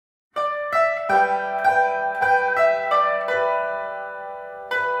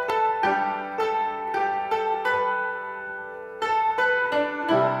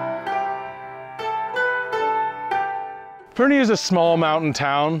Fernie is a small mountain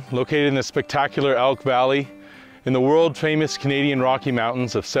town located in the spectacular Elk Valley in the world-famous Canadian Rocky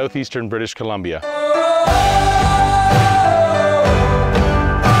Mountains of southeastern British Columbia.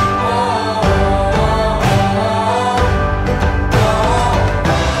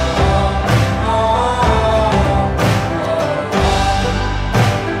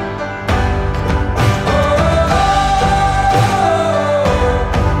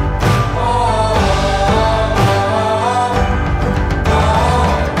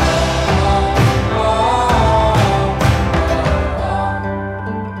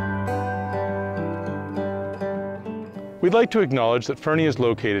 We'd like to acknowledge that Fernie is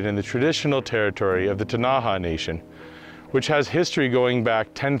located in the traditional territory of the Ktunaxa Nation, which has history going back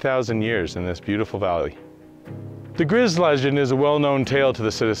 10,000 years in this beautiful valley. The Griz legend is a well-known tale to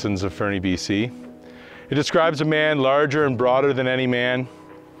the citizens of Fernie, BC. It describes a man larger and broader than any man,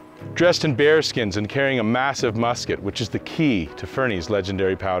 dressed in bear skins and carrying a massive musket, which is the key to Fernie's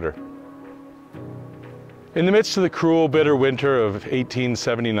legendary powder. In the midst of the cruel, bitter winter of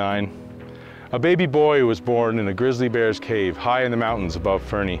 1879, a baby boy was born in a grizzly bear's cave high in the mountains above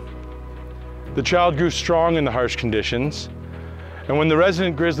Fernie. The child grew strong in the harsh conditions, and when the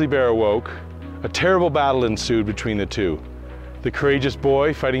resident grizzly bear awoke, a terrible battle ensued between the two. The courageous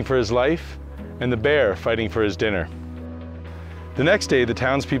boy fighting for his life, and the bear fighting for his dinner. The next day, the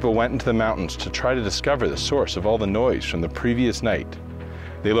townspeople went into the mountains to try to discover the source of all the noise from the previous night.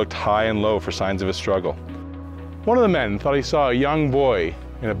 They looked high and low for signs of a struggle. One of the men thought he saw a young boy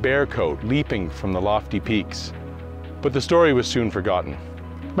in a bear coat leaping from the lofty peaks. But the story was soon forgotten.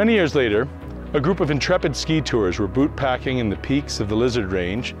 Many years later, a group of intrepid ski tours were boot packing in the peaks of the Lizard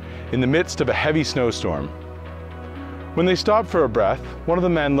Range in the midst of a heavy snowstorm. When they stopped for a breath, one of the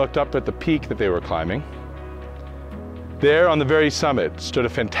men looked up at the peak that they were climbing. There on the very summit stood a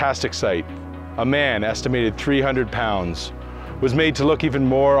fantastic sight. A man estimated 300 pounds was made to look even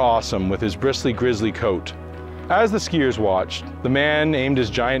more awesome with his bristly grizzly coat. As the skiers watched, the man aimed his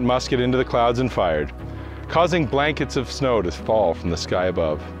giant musket into the clouds and fired, causing blankets of snow to fall from the sky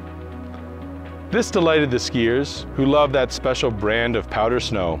above. This delighted the skiers, who loved that special brand of powder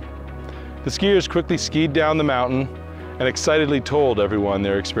snow. The skiers quickly skied down the mountain and excitedly told everyone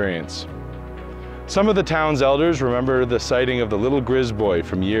their experience. Some of the town's elders remember the sighting of the little Griz boy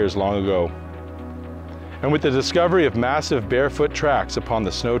from years long ago. And with the discovery of massive barefoot tracks upon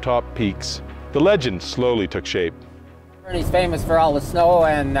the snow-topped peaks, the legend slowly took shape. Fernie's famous for all the snow,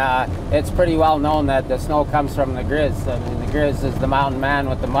 and it's pretty well known that the snow comes from the Griz. I mean, the Griz is the mountain man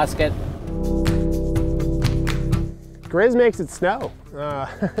with the musket. Griz makes it snow.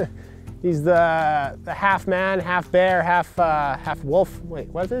 He's the half man, half bear, half wolf. Wait,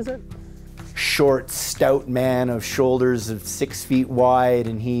 what is it? Short, stout man of shoulders of 6 feet wide,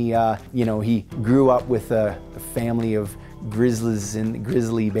 and he, he grew up with a family of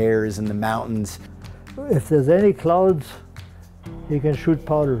grizzly bears in the mountains. If there's any clouds, he can shoot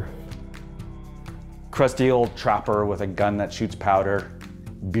powder. Crusty old trapper with a gun that shoots powder,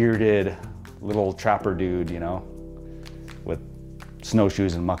 bearded little trapper dude, you know, with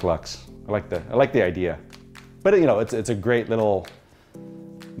snowshoes and mucklucks. I like the idea, but you know, it's a great little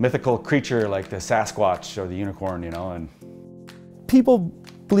mythical creature like the Sasquatch or the unicorn, you know, and people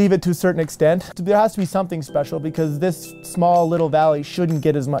believe it to a certain extent. There has to be something special because this small little valley shouldn't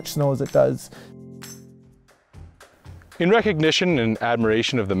get as much snow as it does. In recognition and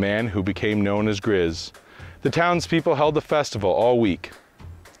admiration of the man who became known as Griz, the townspeople held a festival all week.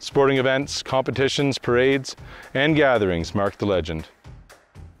 Sporting events, competitions, parades, and gatherings marked the legend.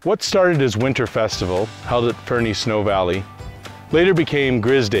 What started as Winter Festival, held at Fernie Snow Valley, later became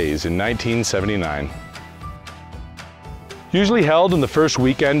Griz Days in 1979. Usually held on the first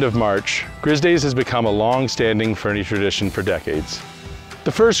weekend of March, Griz Days has become a long-standing Fernie tradition for decades.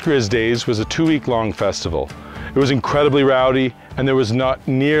 The first Griz Days was a 2-week-long festival. It was incredibly rowdy, and there was not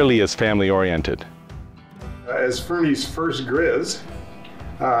nearly as family-oriented. As Fernie's first Griz,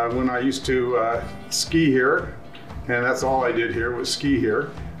 when I used to ski here, and that's all I did here was ski here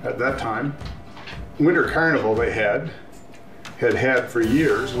at that time, Winter Carnival they had for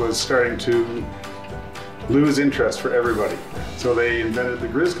years was starting to lose interest for everybody. So they invented the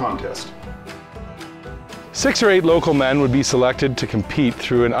Griz contest. 6 or 8 local men would be selected to compete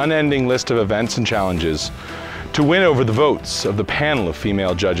through an unending list of events and challenges to win over the votes of the panel of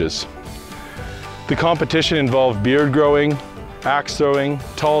female judges. The competition involved beard growing, axe throwing,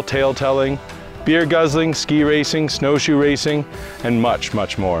 tall tale telling, beer guzzling, ski racing, snowshoe racing, and much,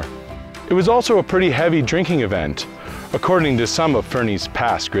 much more. It was also a pretty heavy drinking event, according to some of Fernie's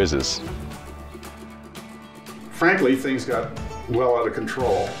past Grizzes. Frankly, things got well out of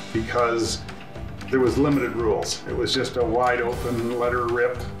control because there was limited rules. It was just a wide open, let her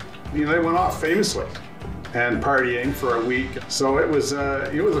rip. You know, they went off famously and partying for a week. So it was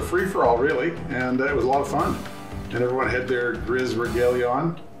a free-for-all really, and it was a lot of fun. And everyone had their Griz regalia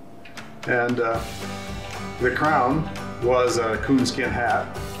on. And the crown was a coonskin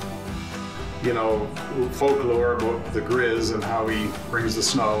hat. You know, folklore about the Griz and how he brings the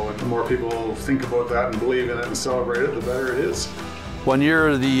snow. And the more people think about that and believe in it and celebrate it, the better it is. One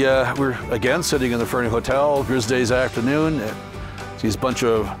year, we're again sitting in the Fernie Hotel, Griz Days afternoon. These bunch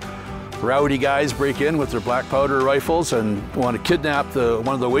of rowdy guys break in with their black powder rifles and want to kidnap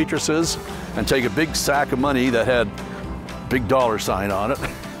one of the waitresses and take a big sack of money that had a big dollar sign on it.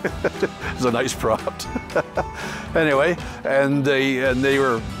 It was a nice prop. Anyway, and they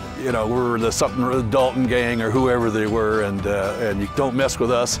were, you know, we're the Dalton gang or whoever they were, and you don't mess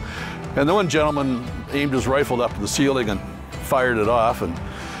with us. And the one gentleman aimed his rifle up to the ceiling and fired it off, and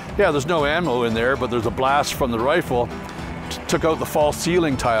yeah, there's no ammo in there, but there's a blast from the rifle, took out the false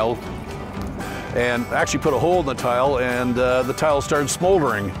ceiling tile and actually put a hole in the tile, and the tile started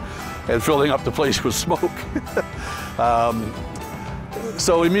smoldering and filling up the place with smoke.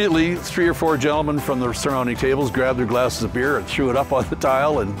 So immediately 3 or 4 gentlemen from the surrounding tables grabbed their glasses of beer and threw it up on the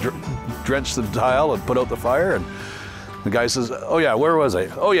tile and drenched the tile and put out the fire. And the guy says, "Oh yeah, where was I?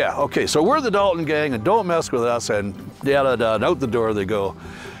 Oh yeah, okay, so we're the Dalton gang and don't mess with us," and da-da-da, and out the door they go.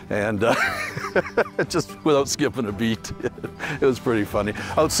 And just without skipping a beat. It was pretty funny.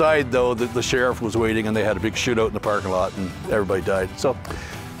 Outside though, the sheriff was waiting and they had a big shootout in the parking lot and everybody died. So,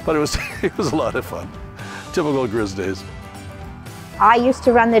 but it was a lot of fun. Typical Griz Days. I used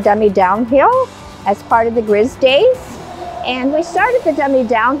to run the dummy downhill as part of the Griz Days. And we started the dummy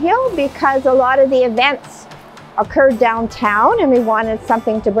downhill because a lot of the events occurred downtown and we wanted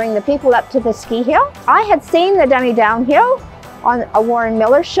something to bring the people up to the ski hill. I had seen the dummy downhill on a Warren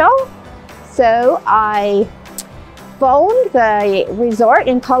Miller show, so I phoned the resort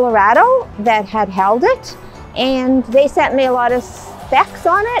in Colorado that had held it, and they sent me a lot of specs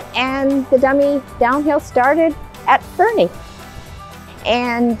on it, and the dummy downhill started at Fernie.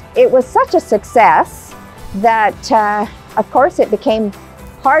 And it was such a success that, of course, it became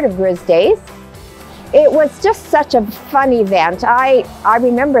part of Griz Days. It was just such a fun event. I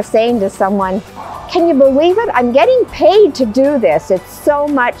remember saying to someone, "Can you believe it? I'm getting paid to do this. It's so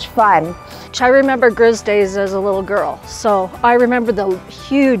much fun." I remember Griz Days as a little girl, so I remember the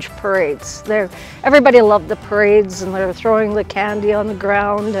huge parades. Everybody loved the parades, and they were throwing the candy on the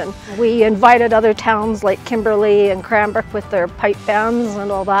ground, and we invited other towns like Kimberley and Cranbrook with their pipe bands and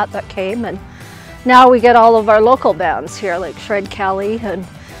all that came, and now we get all of our local bands here like Shred Kelly, and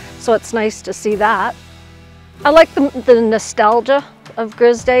so it's nice to see that. I like the nostalgia of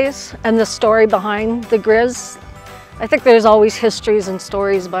Griz Days and the story behind the Griz. I think there's always histories and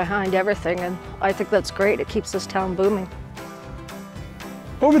stories behind everything, and I think that's great. It keeps this town booming.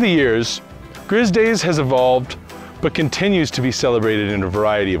 Over the years, Griz Days has evolved, but continues to be celebrated in a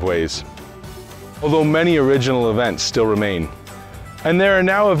variety of ways. Although many original events still remain, and there are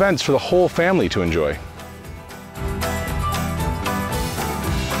now events for the whole family to enjoy.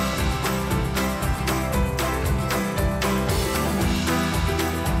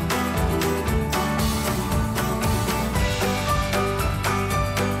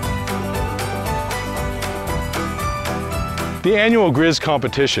 The annual Griz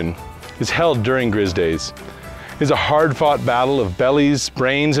competition is held during Griz Days. It is a hard-fought battle of bellies,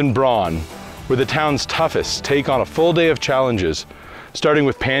 brains, and brawn, where the town's toughest take on a full day of challenges, starting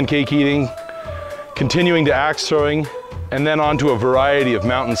with pancake eating, continuing to axe throwing, and then on to a variety of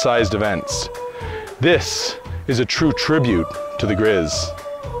mountain-sized events. This is a true tribute to the Griz.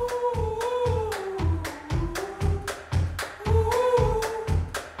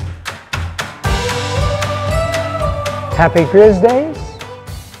 Happy Griz Days.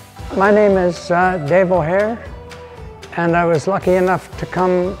 My name is Dave O'Hare, and I was lucky enough to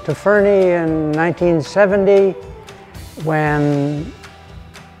come to Fernie in 1970 when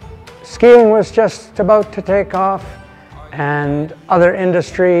skiing was just about to take off and other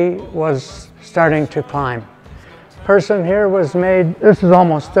industry was starting to climb. Person here was made, this is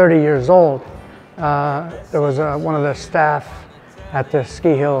almost 30 years old. There was one of the staff at the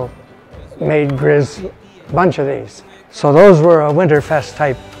ski hill made Griz, a bunch of these. So those were a Winterfest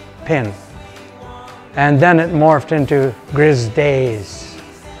type pin. And then it morphed into Griz Days.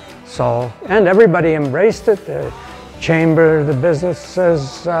 So, and everybody embraced it. The chamber, the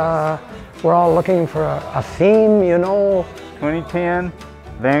businesses, we're all looking for a theme, you know. 2010,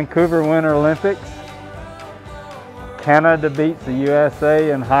 Vancouver Winter Olympics. Canada beats the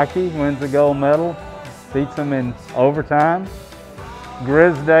USA in hockey, wins the gold medal, beats them in overtime.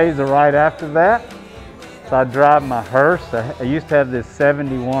 Griz Days are right after that. So I drive my hearse. I used to have this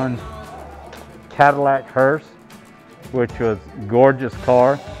 71 Cadillac hearse, which was a gorgeous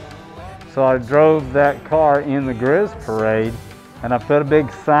car. So I drove that car in the Griz parade, and I put a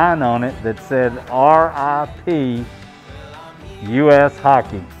big sign on it that said RIP US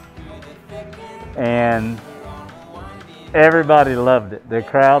Hockey. And everybody loved it. The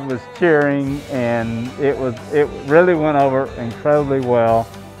crowd was cheering, and it really went over incredibly well.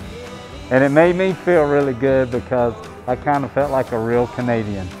 And it made me feel really good because I kind of felt like a real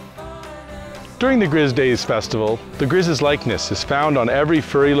Canadian. During the Griz Days Festival, the Griz's likeness is found on every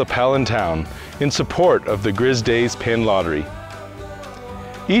furry lapel in town in support of the Griz Days Pin Lottery.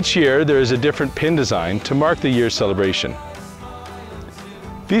 Each year there is a different pin design to mark the year's celebration.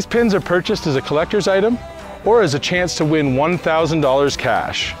 These pins are purchased as a collector's item or as a chance to win $1,000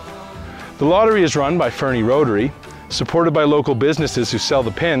 cash. The lottery is run by Fernie Rotary, supported by local businesses who sell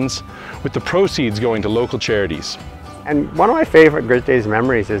the pins, with the proceeds going to local charities. And one of my favorite Griz Days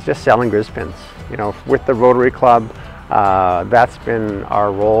memories is just selling Griz pins. You know, with the Rotary Club, that's been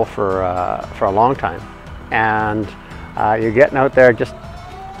our role for a long time. And you're getting out there just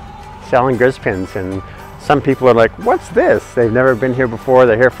selling Griz pins, and some people are like, "What's this?" They've never been here before.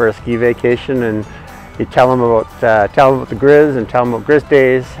 They're here for a ski vacation, and you tell them about the Griz and tell them about Griz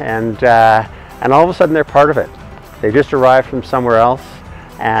Days, and all of a sudden they're part of it. They just arrived from somewhere else,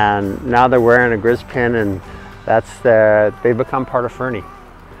 and now they're wearing a Griz pin, and they become part of Fernie.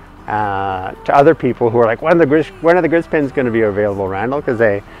 To other people who are like, when are the Griz pins going to be available, Randall? Because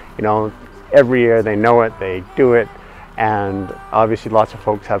they, you know, every year they know it, they do it, and obviously lots of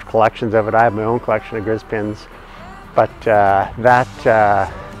folks have collections of it. I have my own collection of Griz pins, but that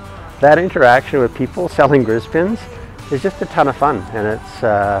interaction with people selling Griz pins is just a ton of fun, and it's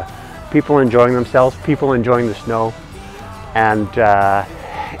people enjoying themselves, people enjoying the snow, and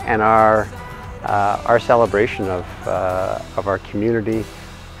our celebration of our community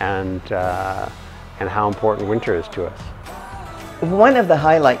and how important winter is to us. One of the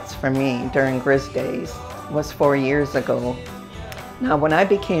highlights for me during Griz Days was 4 years ago. Now, when I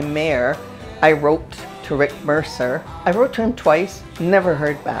became mayor, I wrote to Rick Mercer. I wrote to him twice, never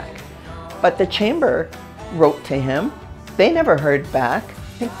heard back. But the chamber wrote to him. They never heard back.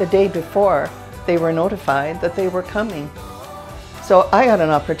 I think the day before, they were notified that they were coming. So I had an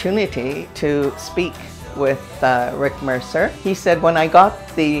opportunity to speak with Rick Mercer. He said when I got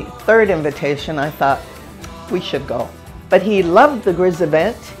the third invitation, I thought we should go. But he loved the Griz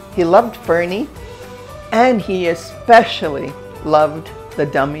event, he loved Fernie, and he especially loved the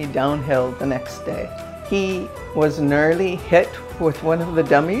dummy downhill the next day. He was nearly hit with one of the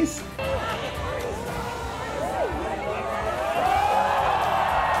dummies.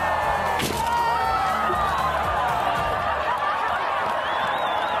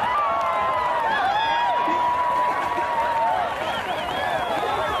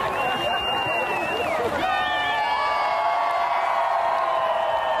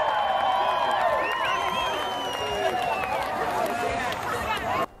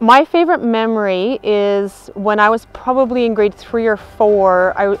 My favorite memory is when I was probably in grade 3 or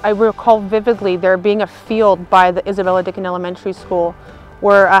 4. I recall vividly there being a field by the Isabella Dickin Elementary School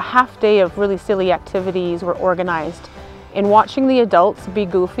where a half day of really silly activities were organized. And watching the adults be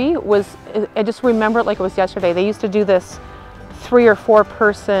goofy was, I just remember it like it was yesterday. They used to do this 3 or 4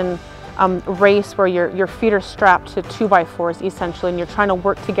 person race where your feet are strapped to 2x4s essentially, and you're trying to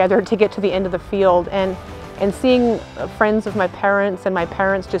work together to get to the end of the field. And seeing friends of my parents and my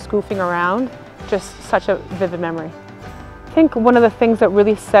parents just goofing around, just such a vivid memory. I think one of the things that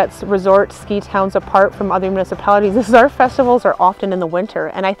really sets resort ski towns apart from other municipalities is our festivals are often in the winter,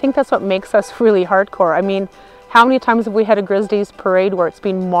 and I think that's what makes us really hardcore. I mean, how many times have we had a Griz Days parade where it's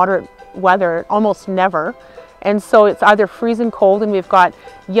been moderate weather? Almost never. And so it's either freezing cold and we've got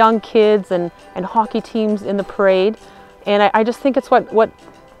young kids and hockey teams in the parade, and I just think it's what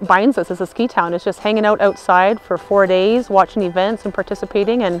binds us as a ski town. Is just hanging out outside for 4 days, watching events and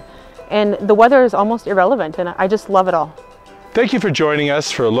participating, and the weather is almost irrelevant, and I just love it all. Thank you for joining us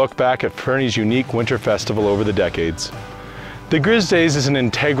for a look back at Fernie's unique winter festival over the decades. The Griz Days is an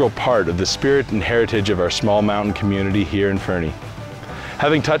integral part of the spirit and heritage of our small mountain community here in Fernie.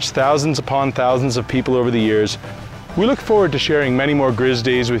 Having touched thousands upon thousands of people over the years, we look forward to sharing many more Griz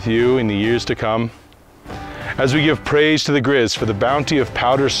Days with you in the years to come, as we give praise to the Griz for the bounty of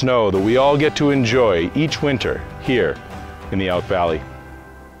powder snow that we all get to enjoy each winter here in the Elk Valley.